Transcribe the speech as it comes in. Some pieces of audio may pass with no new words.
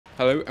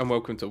Hello and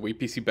welcome to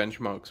WePC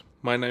Benchmarks.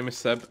 My name is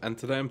Seb and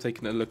today I'm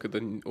taking a look at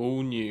the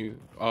all new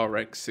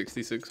RX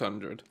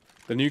 6600.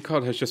 The new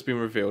card has just been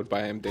revealed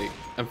by AMD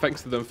and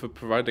thanks to them for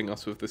providing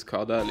us with this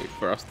card early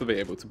for us to be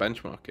able to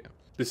benchmark it.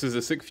 This is a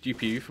 6th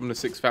GPU from the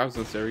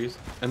 6000 series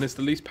and is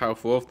the least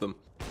powerful of them,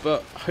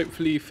 but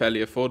hopefully fairly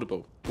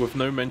affordable, with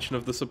no mention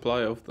of the supply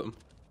of them.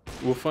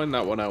 We'll find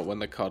that one out when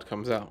the card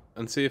comes out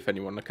and see if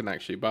anyone can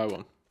actually buy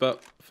one.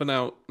 But for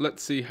now,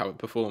 let's see how it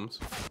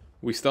performs.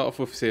 We start off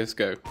with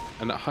CSGO,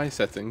 and at high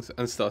settings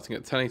and starting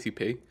at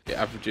 1080p, it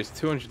averages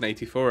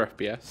 284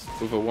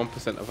 FPS with a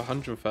 1% of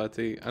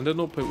 130 and a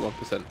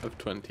 0.1% of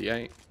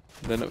 28.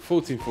 Then at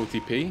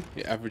 1440p,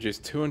 it averages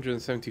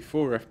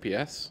 274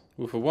 FPS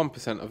with a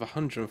 1% of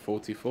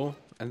 144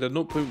 and a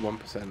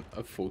 0.1%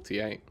 of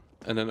 48.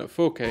 And then at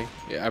 4K,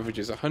 it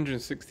averages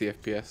 160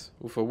 FPS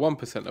with a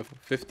 1% of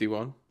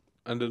 51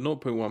 and a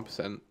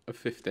 0.1% of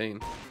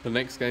 15. The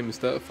next game is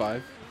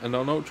 35, and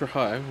on ultra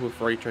high with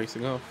ray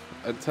tracing off,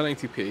 at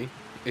 1080p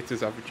it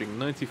is averaging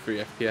 93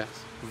 FPS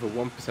with a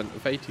 1%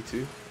 of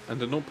 82 and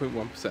a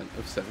 0.1%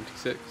 of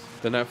 76.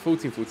 Then at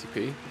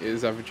 1440p it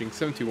is averaging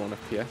 71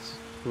 FPS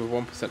with a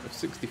 1% of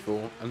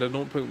 64 and a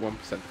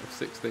 0.1% of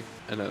 60.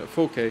 And then at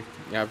 4K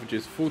it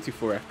averages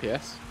 44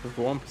 FPS with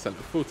a 1% of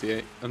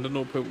 48 and a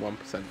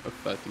 0.1% of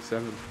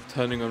 37.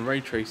 Turning on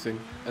ray tracing,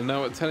 and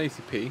now at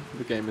 1080p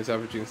the game is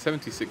averaging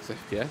 76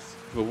 FPS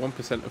with a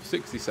 1% of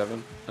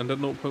 67 and a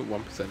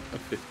 0.1%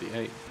 of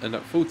 58. And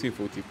at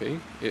 1440p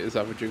it is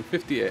averaging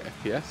 58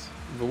 FPS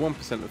with a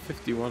 1% of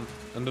 51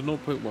 and a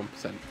 0.1%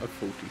 of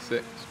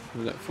 46.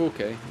 And at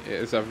 4K it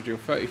is averaging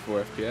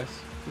 34 FPS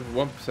with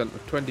 1%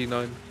 of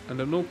 29 and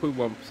a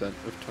 0.1%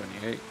 of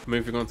 28.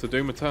 Moving on to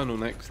Doom Eternal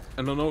next,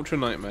 and on Ultra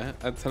Nightmare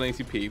at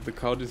 1080p the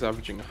card is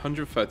averaging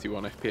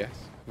 131 FPS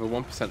with a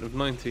 1% of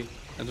 90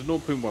 and a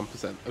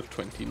 0.1% of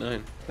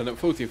 29. Then at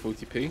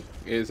 1440p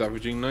it is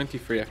averaging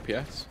 93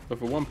 FPS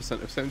with a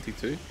 1% of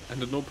 72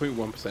 and a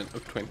 0.1%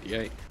 of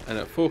 28. And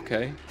at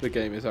 4K the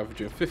game is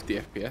averaging 50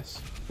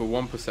 FPS with a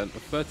 1%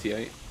 of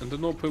 38 and a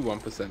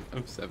 0.1%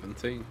 of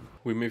 17.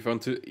 We move on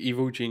to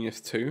Evil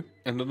Genius 2,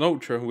 and on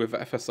Ultra with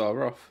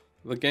FSR off,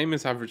 the game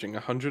is averaging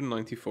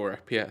 194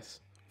 FPS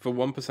for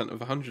 1%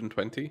 of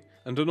 120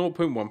 and a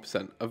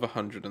 0.1% of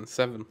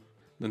 107.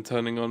 Then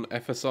turning on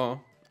FSR,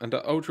 and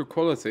at Ultra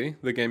Quality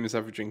the game is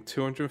averaging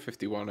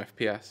 251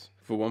 FPS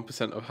for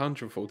 1% of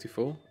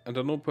 144 and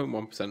a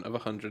 0.1% of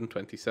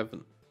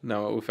 127.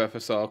 Now with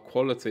FSR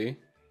Quality,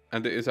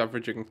 and it is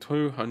averaging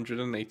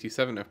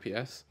 287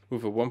 FPS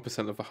with a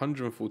 1% of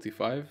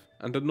 145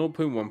 and a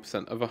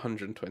 0.1% of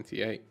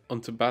 128.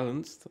 Onto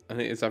Balanced, and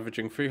it is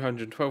averaging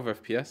 312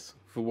 FPS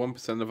for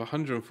 1% of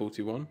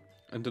 141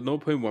 and a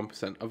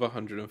 0.1% of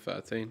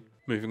 113.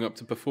 Moving up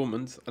to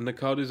Performance, and the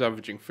card is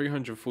averaging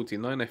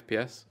 349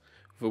 FPS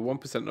with a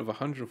 1% of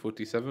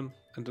 147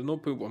 and a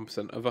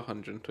 0.1% of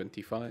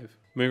 125.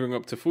 Moving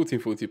up to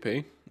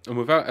 1440p, and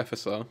without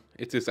FSR,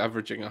 it is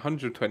averaging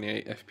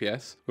 128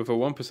 FPS with a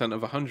 1%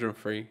 of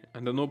 103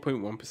 and a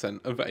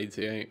 0.1% of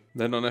 88.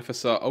 Then on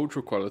FSR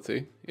Ultra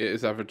Quality, it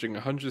is averaging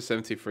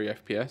 173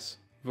 FPS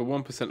with a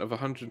 1% of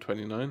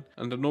 129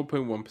 and a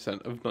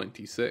 0.1% of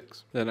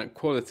 96. Then at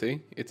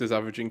Quality, it is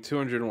averaging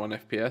 201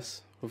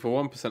 FPS with a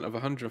 1% of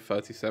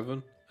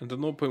 137 and a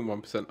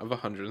 0.1% of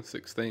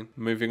 116.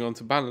 Moving on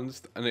to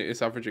Balanced, and it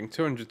is averaging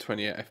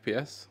 228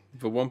 FPS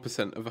with a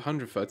 1% of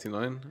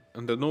 139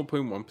 and a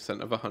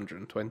 0.1% of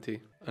 120.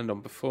 And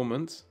on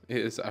Performance, it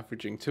is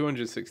averaging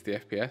 260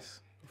 FPS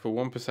for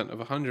 1% of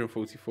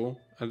 144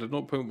 and a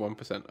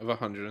 0.1% of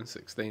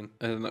 116.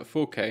 And then at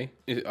 4K,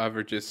 it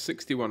averages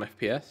 61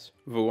 FPS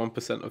with a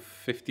 1% of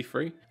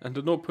 53 and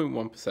a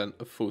 0.1%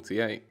 of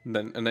 48. And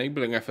then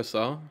enabling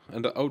FSR,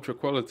 and at Ultra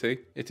Quality,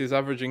 it is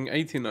averaging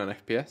 89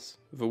 FPS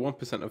with a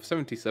 1% of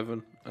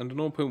 77 and a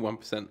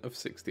 0.1% of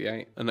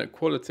 68. And at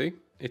Quality,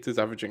 it is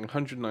averaging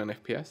 109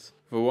 FPS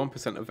with a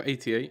 1% of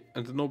 88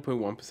 and a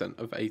 0.1%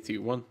 of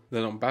 81.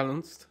 Then on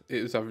Balanced, it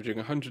is averaging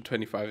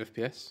 125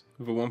 FPS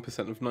with a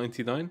 1% of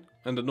 99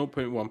 and a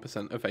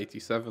 0.1% of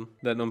 87.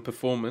 Then on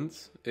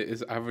Performance, it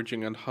is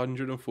averaging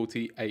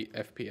 148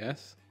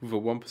 FPS with a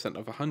 1%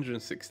 of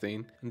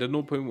 116 and a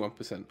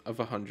 0.1% of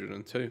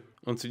 102.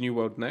 Onto New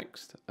World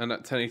next, and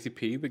at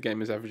 1080p the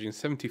game is averaging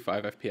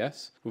 75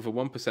 FPS with a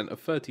 1% of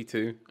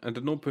 32 and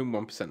a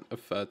 0.1% of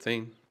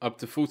 13. Up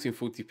to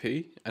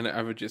 1440p, and it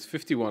averages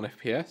 51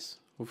 FPS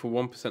with a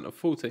 1% of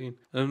 14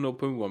 and a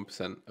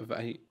 0.1% of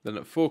 8. Then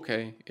at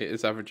 4K, it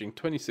is averaging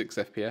 26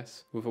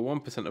 FPS with a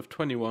 1% of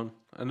 21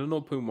 and a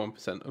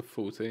 0.1% of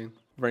 14.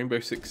 Rainbow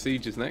Six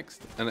Siege is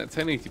next, and at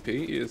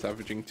 1080p, it is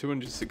averaging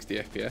 260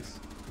 FPS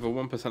with a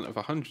 1% of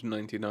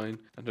 199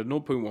 and a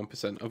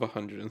 0.1% of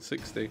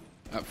 160.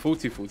 At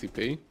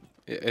 1440p,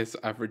 it is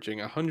averaging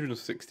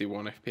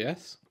 161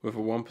 FPS with a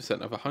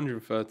 1% of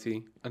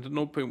 130 and a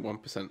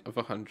 0.1% of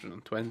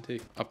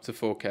 120. Up to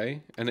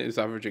 4K, and it is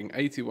averaging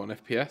 81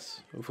 FPS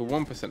with a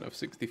 1% of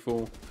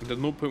 64 and a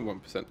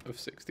 0.1% of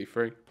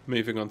 63.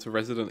 Moving on to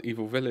Resident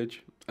Evil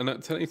Village, and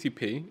at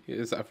 1080p it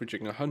is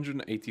averaging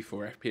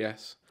 184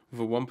 FPS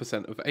with a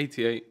 1% of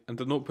 88 and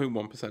a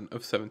 0.1%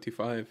 of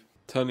 75.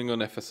 Turning on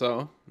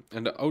FSR,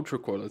 and at ultra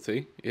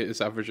quality, it is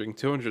averaging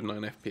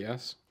 209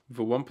 FPS, with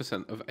a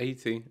 1% of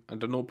 80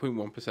 and a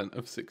 0.1%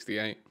 of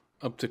 68.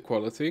 Up to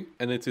quality,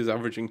 and it is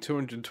averaging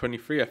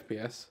 223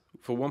 FPS,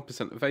 for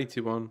 1% of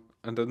 81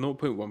 and a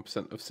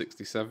 0.1% of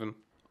 67.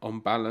 On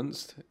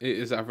balanced, it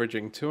is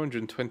averaging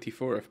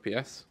 224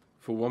 FPS,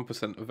 for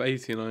 1% of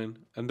 89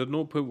 and a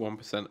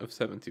 0.1% of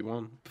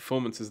 71.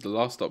 Performance is the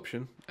last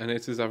option, and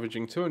it is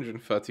averaging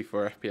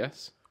 234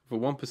 FPS, for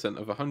 1%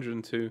 of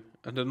 102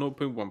 and a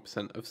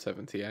 0.1% of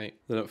 78.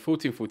 Then at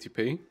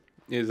 1440p,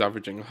 it is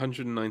averaging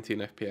 119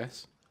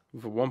 FPS,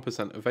 with a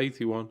 1% of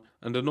 81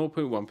 and a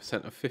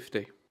 0.1% of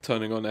 50.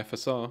 Turning on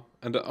FSR,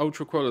 and at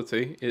ultra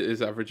quality, it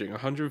is averaging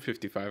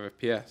 155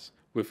 FPS,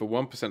 with a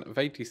 1% of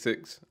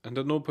 86 and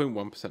a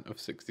 0.1% of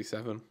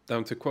 67.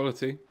 Down to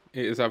quality,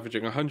 it is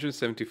averaging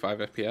 175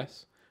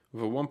 FPS,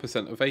 with a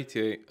 1% of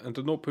 88 and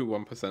a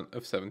 0.1%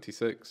 of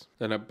 76.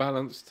 Then at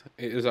balanced,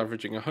 it is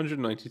averaging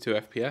 192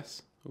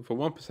 FPS, with a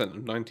 1%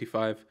 of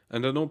 95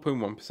 and a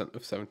 0.1%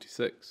 of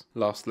 76.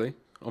 Lastly,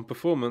 on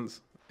performance,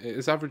 it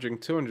is averaging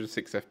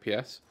 206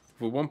 FPS,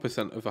 with a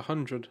 1% of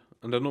 100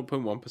 and a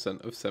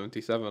 0.1% of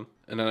 77.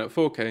 And then at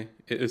 4K,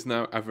 it is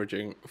now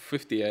averaging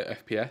 58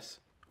 FPS,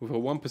 with a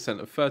 1%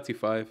 of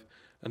 35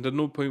 and a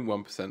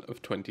 0.1%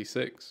 of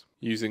 26.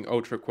 Using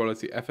ultra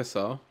quality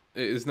FSR,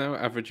 it is now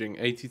averaging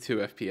 82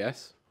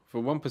 FPS,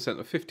 with a 1%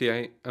 of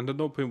 58 and a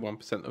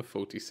 0.1% of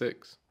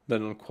 46.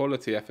 Then on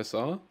quality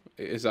FSR,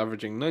 it is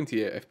averaging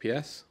 98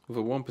 FPS, with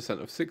a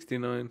 1% of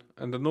 69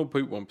 and a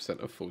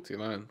 0.1% of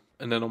 49.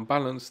 And then on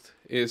balanced,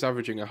 it is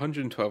averaging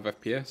 112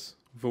 FPS,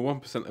 with a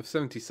 1% of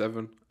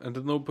 77 and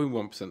a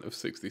 0.1% of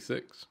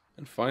 66.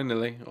 And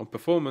finally, on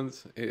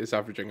performance, it is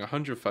averaging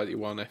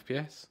 131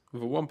 FPS,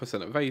 with a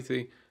 1% of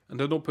 80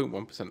 and a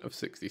 0.1% of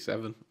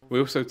 67. We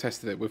also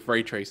tested it with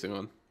ray tracing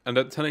on, and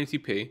at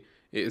 1080p,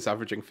 it is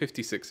averaging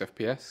 56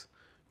 FPS,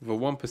 with a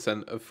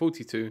 1% of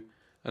 42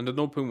 and a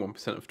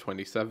 0.1% of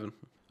 27.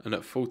 And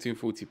at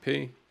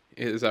 1440p,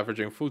 it is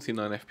averaging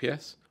 49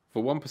 FPS,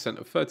 with a 1%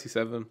 of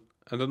 37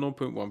 and a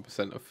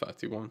 0.1% of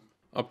 31.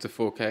 Up to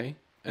 4K,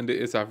 and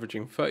it is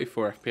averaging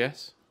 34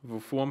 FPS,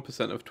 with a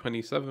 1% of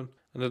 27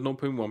 and a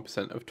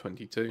 0.1% of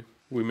 22.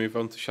 We move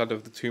on to Shadow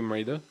of the Tomb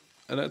Raider,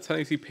 and at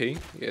 1080p,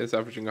 it is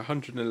averaging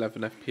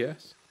 111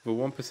 FPS, with a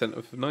 1%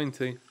 of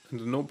 90 and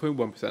a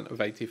 0.1%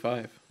 of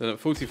 85. Then at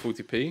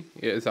 1440p,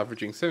 it is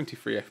averaging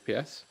 73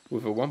 FPS,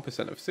 with a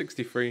 1% of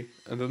 63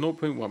 and a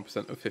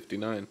 0.1% of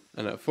 59.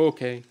 And at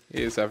 4K, it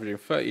is averaging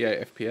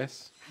 38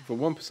 FPS, with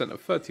a 1% of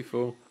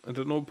 34 and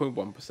a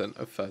 0.1%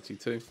 of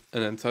 32.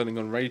 And then turning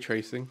on ray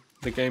tracing,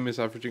 the game is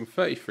averaging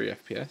 33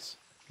 FPS,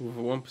 with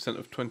a 1%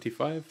 of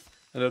 25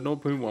 and a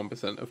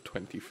 0.1% of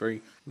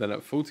 23. Then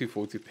at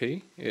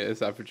 1440p, it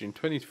is averaging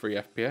 23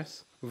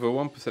 FPS, with a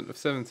 1% of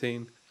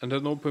 17 and a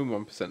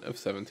 0.1% of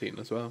 17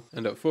 as well.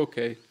 And at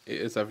 4K,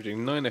 it is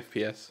averaging 9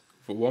 FPS,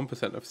 with a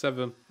 1% of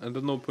 7 and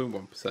a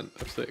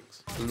 0.1% of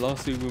 6. And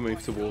lastly, we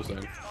move to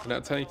Warzone, and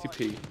at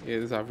 1080p, it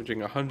is averaging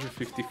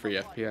 153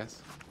 FPS,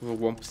 with a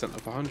 1%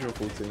 of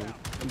 114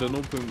 and a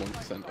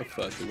 0.1% of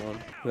 31.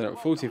 Then at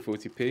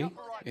 1440p,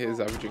 it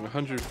is averaging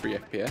 103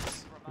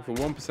 FPS, with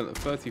a 1% of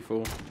 34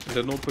 and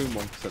a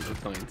 0.1%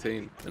 of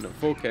 19. And at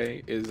 4K,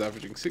 it is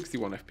averaging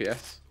 61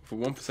 FPS,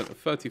 with a 1% of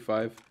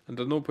 35 and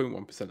a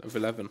 0.1% of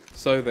 11.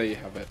 So there you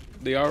have it,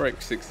 the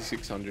RX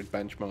 6600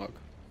 benchmark.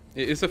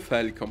 It is a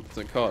fairly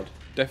competent card,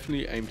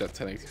 definitely aimed at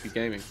 1080p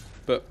gaming,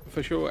 but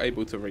for sure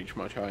able to reach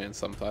much higher in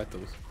some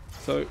titles.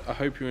 So I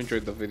hope you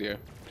enjoyed the video,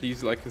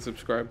 please like and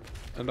subscribe,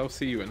 and I'll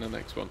see you in the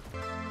next one.